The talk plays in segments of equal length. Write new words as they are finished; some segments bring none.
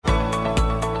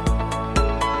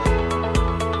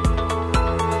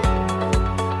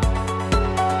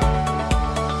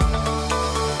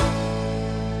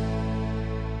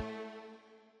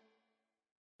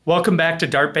Welcome back to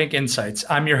Dart Bank Insights.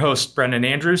 I'm your host, Brendan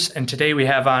Andrews, and today we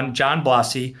have on John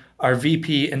Blasi, our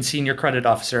VP and Senior Credit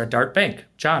Officer at Dart Bank.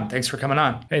 John, thanks for coming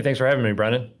on. Hey, thanks for having me,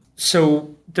 Brendan.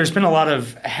 So there's been a lot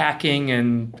of hacking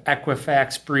and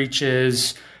Equifax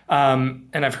breaches, and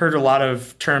I've heard a lot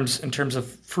of terms in terms of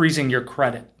freezing your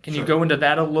credit. Can you go into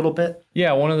that a little bit?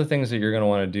 Yeah, one of the things that you're going to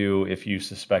want to do if you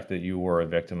suspect that you were a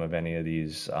victim of any of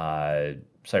these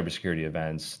cybersecurity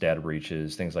events, data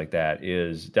breaches, things like that,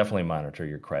 is definitely monitor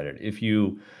your credit. If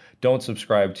you don't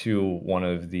subscribe to one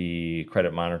of the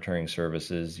credit monitoring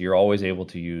services, you're always able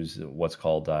to use what's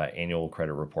called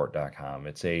annualcreditreport.com.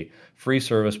 It's a free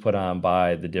service put on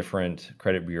by the different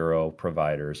credit bureau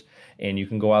providers, and you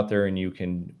can go out there and you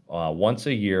can once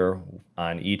a year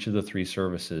on each of the three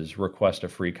services request a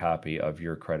free copy of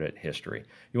your credit history.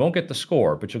 You won't get the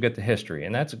score, but you'll get the history,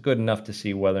 and that's good enough to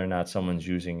see whether or not someone's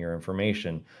using your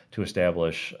information to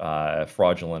establish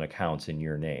fraudulent accounts in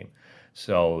your name.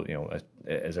 So,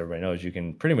 as everybody knows, you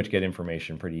can pretty much get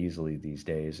information pretty easily these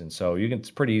days. And so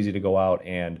it's pretty easy to go out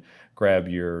and grab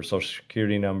your social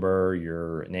security number,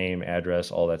 your name, address,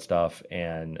 all that stuff,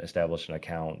 and establish an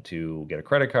account to get a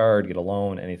credit card, get a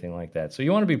loan, anything like that. So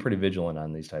you want to be pretty vigilant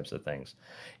on these types of things.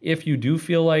 If you do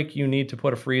feel like you need to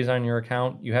put a freeze on your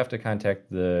account, you have to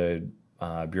contact the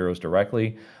bureaus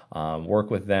directly, work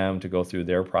with them to go through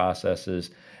their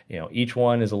processes. Each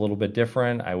one is a little bit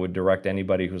different. I would direct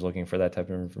anybody who's looking for that type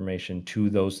of information to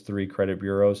those three credit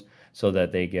bureaus so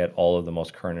that they get all of the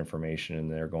most current information and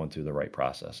they're going through the right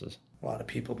processes. A lot of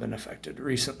people have been affected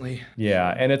recently.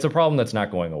 Yeah, and it's a problem that's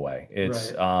not going away.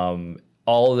 It's right.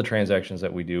 All of the transactions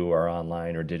that we do are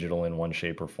online or digital in one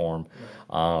shape or form.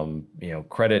 Right.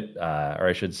 Credit, or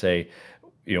I should say,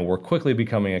 we're quickly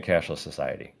becoming a cashless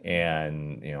society,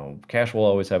 and cash will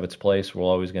always have its place. We're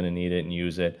always going to need it and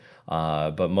use it,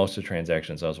 but most of the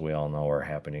transactions, as we all know, are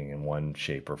happening in one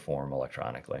shape or form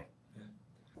electronically.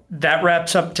 That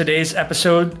wraps up today's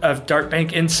episode of Dart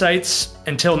Bank Insights.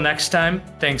 Until next time,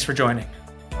 thanks for joining.